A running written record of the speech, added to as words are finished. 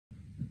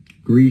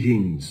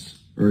Greetings,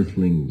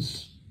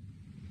 Earthlings.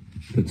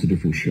 That's a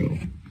different show.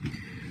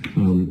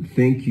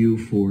 Thank you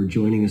for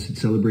joining us at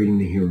Celebrating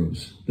the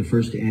Heroes, the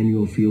first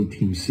annual Field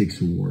Team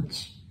 6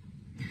 Awards.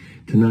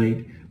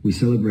 Tonight, we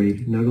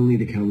celebrate not only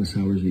the countless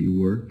hours that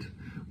you worked,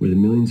 or the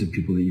millions of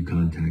people that you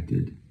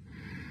contacted.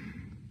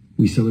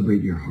 We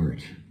celebrate your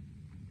heart.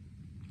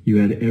 You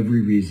had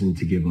every reason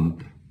to give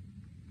up.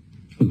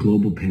 A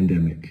global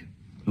pandemic,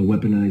 a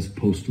weaponized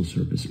postal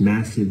service,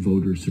 massive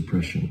voter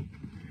suppression.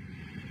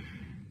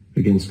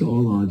 Against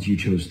all odds, you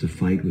chose to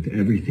fight with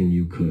everything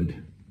you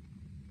could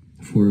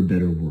for a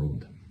better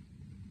world.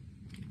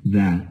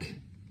 That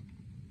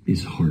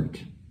is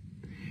heart.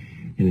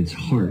 And it's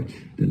heart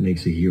that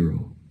makes a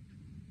hero.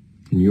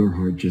 And your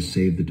heart just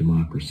saved the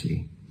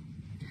democracy.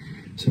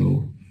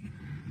 So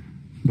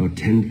about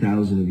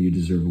 10,000 of you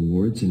deserve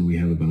awards, and we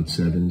have about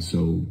 7,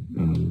 so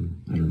I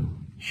don't know,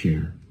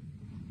 share.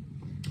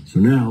 So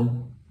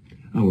now,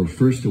 our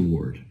first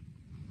award.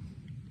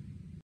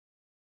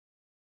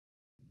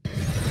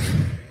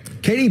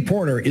 Katie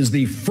Porter is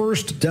the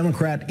first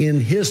Democrat in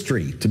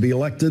history to be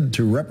elected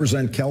to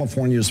represent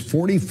California's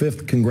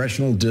 45th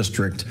congressional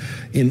district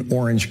in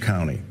Orange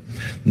County.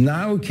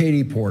 Now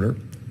Katie Porter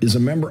is a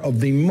member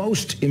of the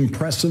most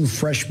impressive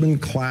freshman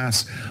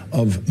class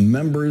of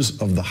members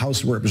of the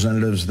House of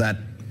Representatives that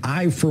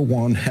I, for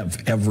one,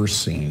 have ever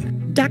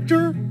seen.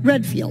 Dr.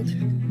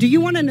 Redfield, do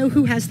you want to know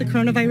who has the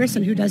coronavirus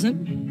and who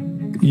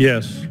doesn't?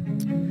 Yes.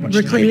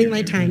 Reclaiming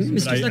my time.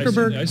 Mr.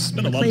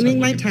 Zuckerberg, reclaiming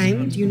my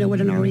time. Do you know what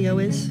an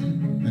Oreo is?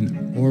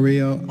 An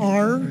Oreo?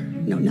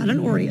 No, not an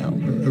Oreo.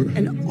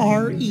 An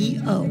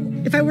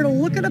REO. If I were to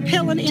look at a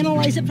pill and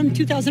analyze it from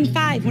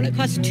 2005 when it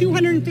cost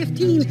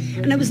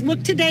 $215 and I was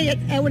looked today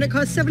at when it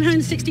cost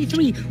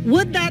 $763,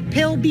 would that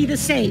pill be the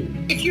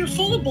same? If you're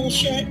full of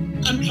bullshit,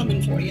 I'm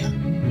coming for you.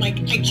 Like,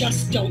 I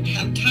just don't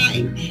have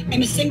time.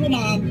 I'm a single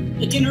mom,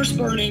 the dinner's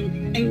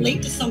burning, I'm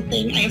late to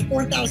something, I have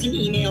 4,000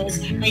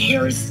 emails, my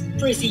hair is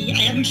frizzy,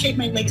 I haven't shaved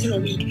my legs in a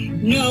week.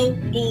 No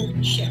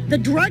bullshit. The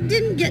drug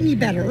didn't get any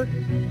better.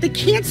 The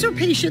cancer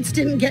patients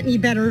didn't get any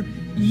better.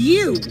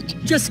 You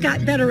just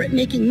got better at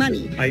making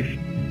money.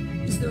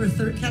 Is there a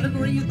third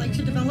category you'd like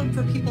to develop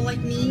for people like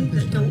me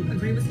that don't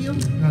agree with you?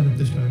 Not at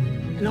this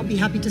time. And I'll be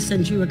happy to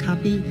send you a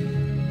copy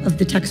of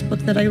the textbook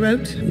that I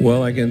wrote.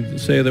 Well, I can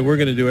say that we're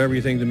going to do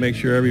everything to make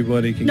sure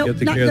everybody can get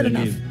the care they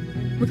need.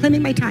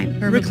 Reclaiming my time.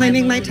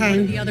 Reclaiming my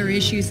time. The other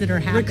issues that are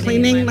happening.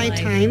 Reclaiming my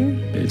time.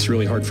 It's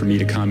really hard for me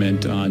to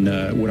comment on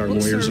what our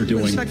lawyers are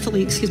doing.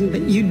 Respectfully, excuse me,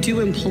 but you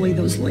do employ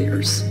those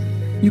lawyers.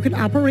 You can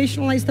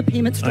operationalize the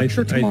payment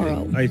structure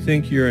tomorrow. I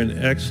think you're an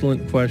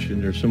excellent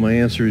questioner, so my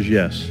answer is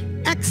yes.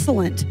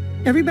 Excellent.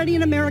 Everybody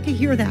in America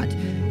hear that.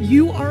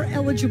 You are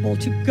eligible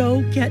to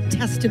go get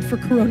tested for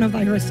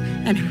coronavirus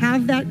and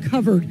have that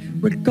covered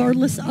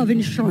regardless of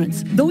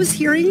insurance. Those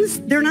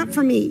hearings, they're not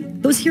for me.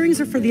 Those hearings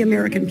are for the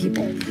American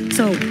people.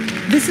 So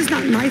this is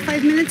not my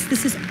 5 minutes.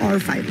 This is our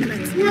 5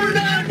 minutes. We're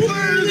not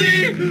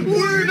worthy.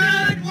 We're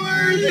not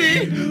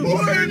worthy.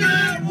 We're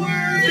not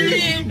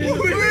worthy.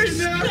 We're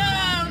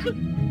scum.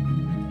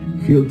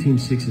 Field Team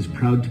 6 is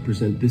proud to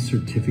present this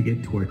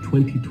certificate to our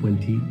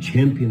 2020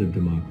 Champion of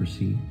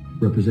Democracy,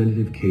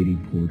 Representative Katie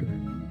Porter.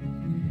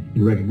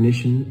 In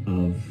recognition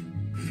of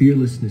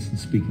fearlessness in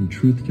speaking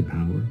truth to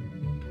power,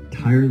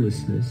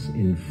 tirelessness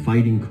in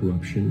fighting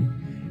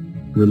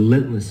corruption,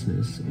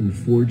 relentlessness in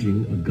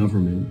forging a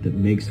government that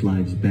makes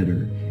lives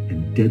better,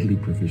 and deadly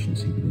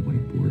proficiency with a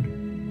whiteboard.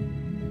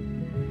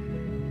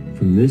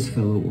 From this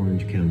fellow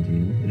Orange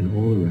Countian and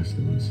all the rest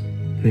of us,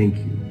 thank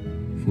you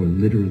for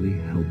literally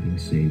helping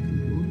save the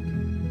world.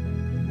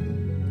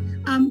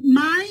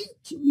 My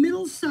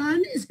middle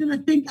son is going to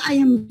think I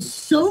am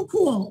so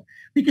cool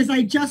because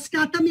I just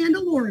got the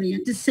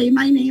Mandalorian to say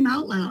my name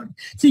out loud.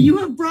 So you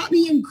have brought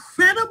me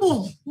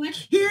incredible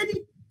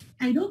kid.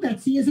 I know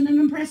Betsy, isn't it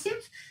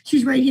impressive?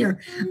 She's right here.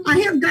 I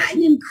have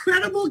gotten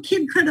incredible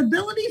kid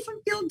credibility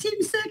from Field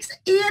Team 6,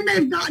 and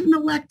I've gotten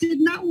elected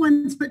not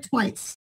once but twice.